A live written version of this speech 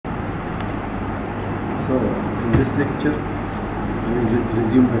So in this lecture I will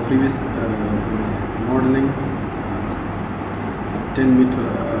resume my previous modeling of 10 meter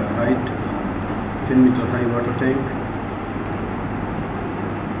height 10 meter high water tank.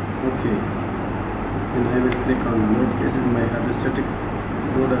 Okay, then I will click on load cases. My hydrostatic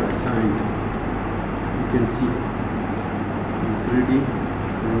load are assigned, you can see in 3D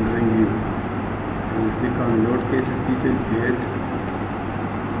rendering view. I will click on load cases detail, add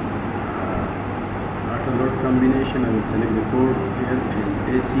auto load combination. I will select the code here as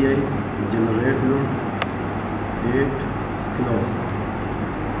ACI generate load, add close.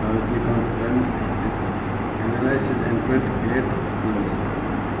 I will click on run analysis and print, add close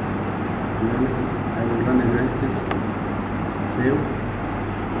analysis. I will run analysis, save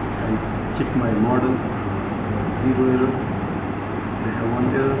and check my model for 0 error. I have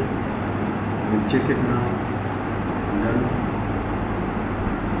 1 error. I will check it now. Done.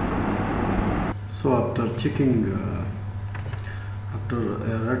 So after checking, after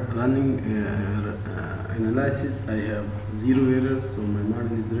running analysis, I have 0 errors, so my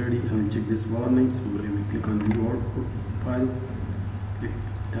model is ready. I will check this warning, so I will click on view output file, click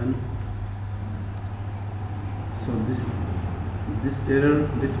done. So this error,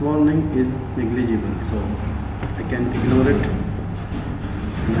 this warning is negligible, so I can ignore it,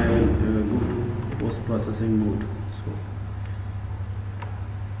 and I will go to post-processing mode. So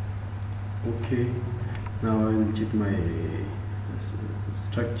okay, now I will check my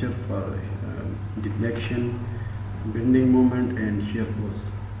structure for deflection, bending moment and shear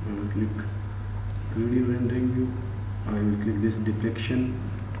force. I will click 3D rendering view. I will click this deflection,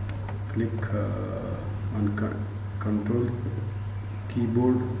 click on control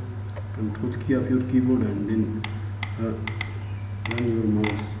key of your keyboard, and then run your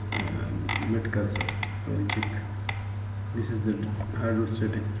mouse mid cursor. I will check. This is the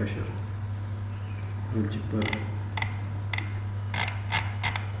hydrostatic pressure. I will check per.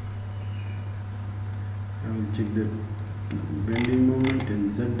 I will check the bending moment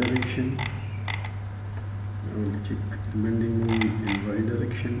in Z direction. I will check bending moment in Y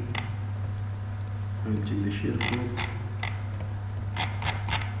direction. I will check the shear force.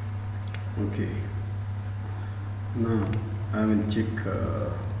 Okay. Now I will check.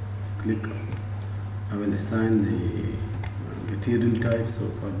 Click. I will assign the material type.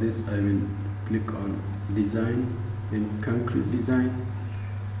 So for this, I will click on design, then concrete design.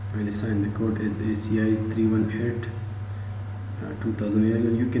 I will assign the code as ACI 318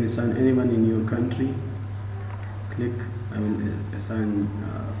 2011. You can assign anyone in your country. Click. I will assign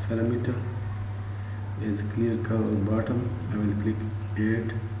parameter as clear cover bottom. I will click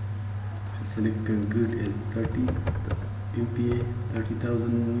add. I select concrete as 30 MPa, 30,000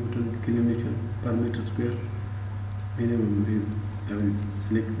 Newton kilonewton per meter square. Minimum. I will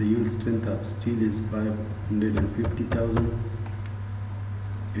select the yield strength of steel is 550,000.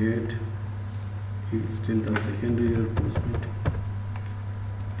 Add yield strength of secondary reinforcement.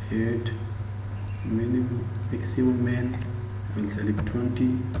 Add maximum man. I will select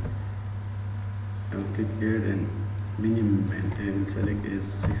 20. I will click add, and minimum man I will select as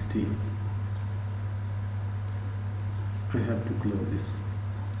 16. I have to close this.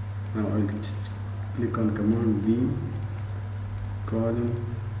 Now I will click on command beam column.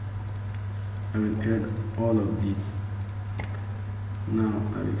 I will add all of these. Now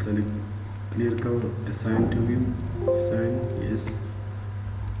I will select clear cover, assign to view, assign, yes.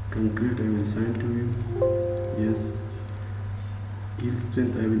 Concrete I will assign to view, yes. Yield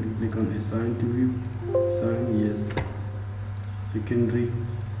strength I will click on assign to view, assign, yes. Secondary,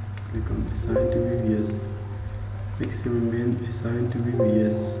 click on assign to view, yes. Maximum man assign to view,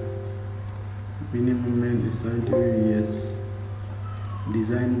 yes. Minimum man assign to view, yes.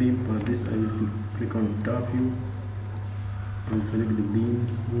 Design beam, for this I will click on top view and select the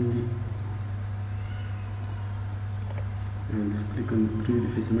beams only. I will click on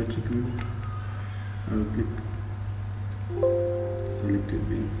 3D isometric view. I will click selected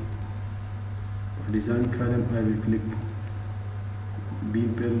beam. For design column I will click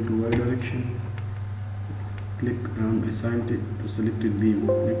beam parallel to Y direction. Click on assign to selected beam.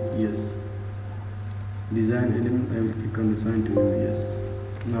 Click yes. Design element I will click on assign to view, yes.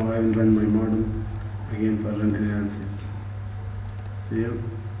 Now I will run my model again for run analysis. Save.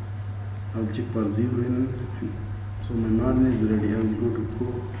 I will check for 0 error. So my model is ready. I will go to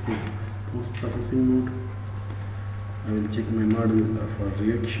post processing mode. I will check my model for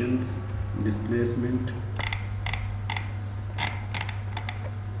reactions, displacement,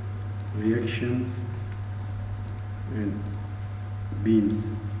 reactions and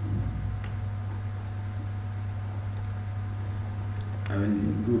beams. I will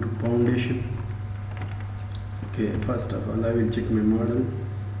go to foundation. Okay, first of all I will check my model.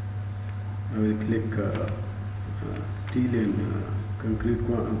 I will click steel and concrete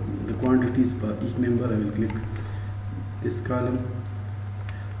the quantities for each member. I will click this column,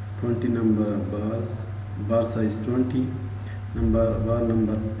 20 number of bars, bar size 20, bar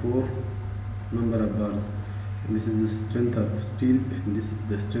number 4, number of bars. And this is the strength of steel and this is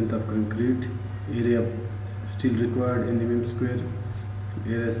the strength of concrete. Area of steel required in mm square,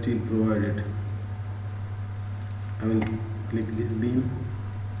 area steel provided. I will click this beam.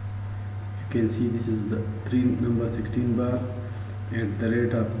 You can see this is the number 16 bar at the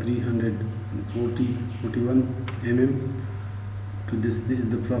rate of 341 mm. To this is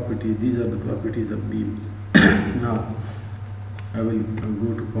the property, these are the properties of beams. Now I will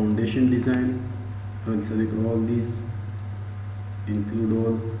go to foundation design. I will select all these, include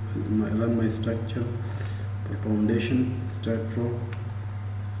all, run my structure for foundation, start from,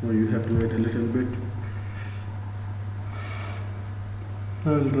 or you have to wait a little bit. I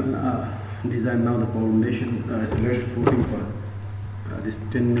will run, design now the foundation. Selected footing for this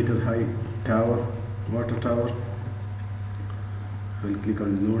 10-meter high tower, water tower. I will click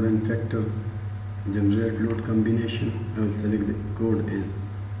on load and factors, generate load combination. I will select the code as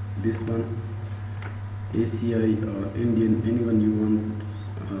this one, ACI or Indian, anyone you want to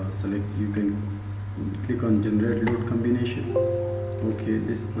select. You can click on generate load combination. Okay,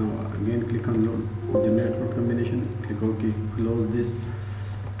 this now again click on load, generate load combination, click OK, close this.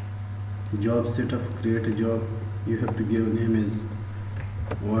 Job setup, create a job. You have to give a name as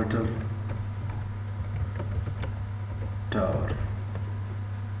water tower.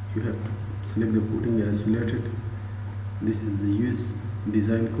 You have to select the footing as selected. This is the US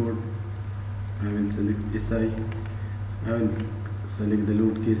design code. I will select SI. I will select the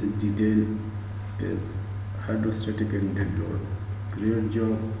load cases detail as hydrostatic and dead load. Create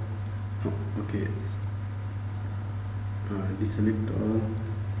job. Okay, deselect all.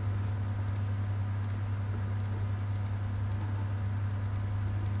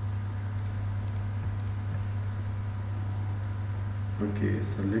 Okay,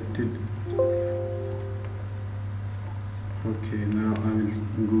 selected. Okay, now I will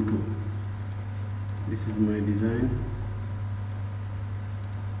go to, this is my design,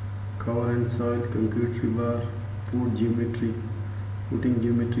 cover and soil, concrete rebar, foot geometry, footing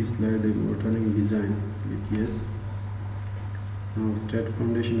geometry, slide and waterning design. Click yes. Now start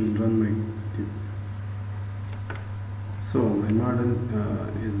foundation and run my so my model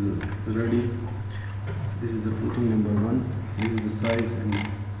is ready. This is the footing number 1. This is the size and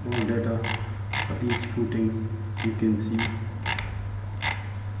all data for each footing. You can see.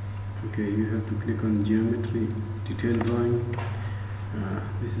 Okay, you have to click on geometry, detail drawing.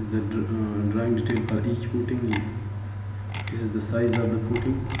 This is the drawing detail for each footing. This is the size of the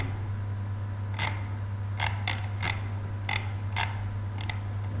footing.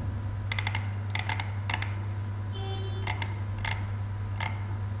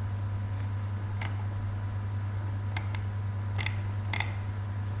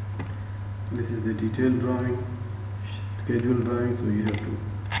 This is the detailed drawing, schedule drawing, so you have to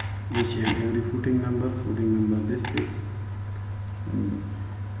each and every footing number this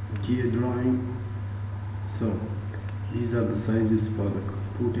gear drawing. So these are the sizes for the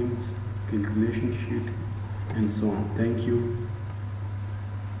footings, calculation sheet and so on. Thank you,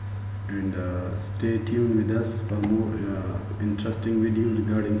 and stay tuned with us for more interesting video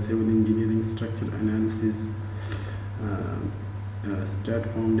regarding civil engineering, structure analysis, STAT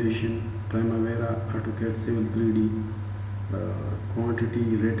Foundation, Primavera, AutoCAD Civil 3D, quantity,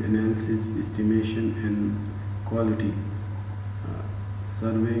 rate analysis, estimation and quality,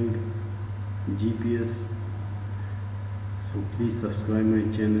 surveying, GPS. So please subscribe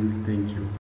my channel. Thank you.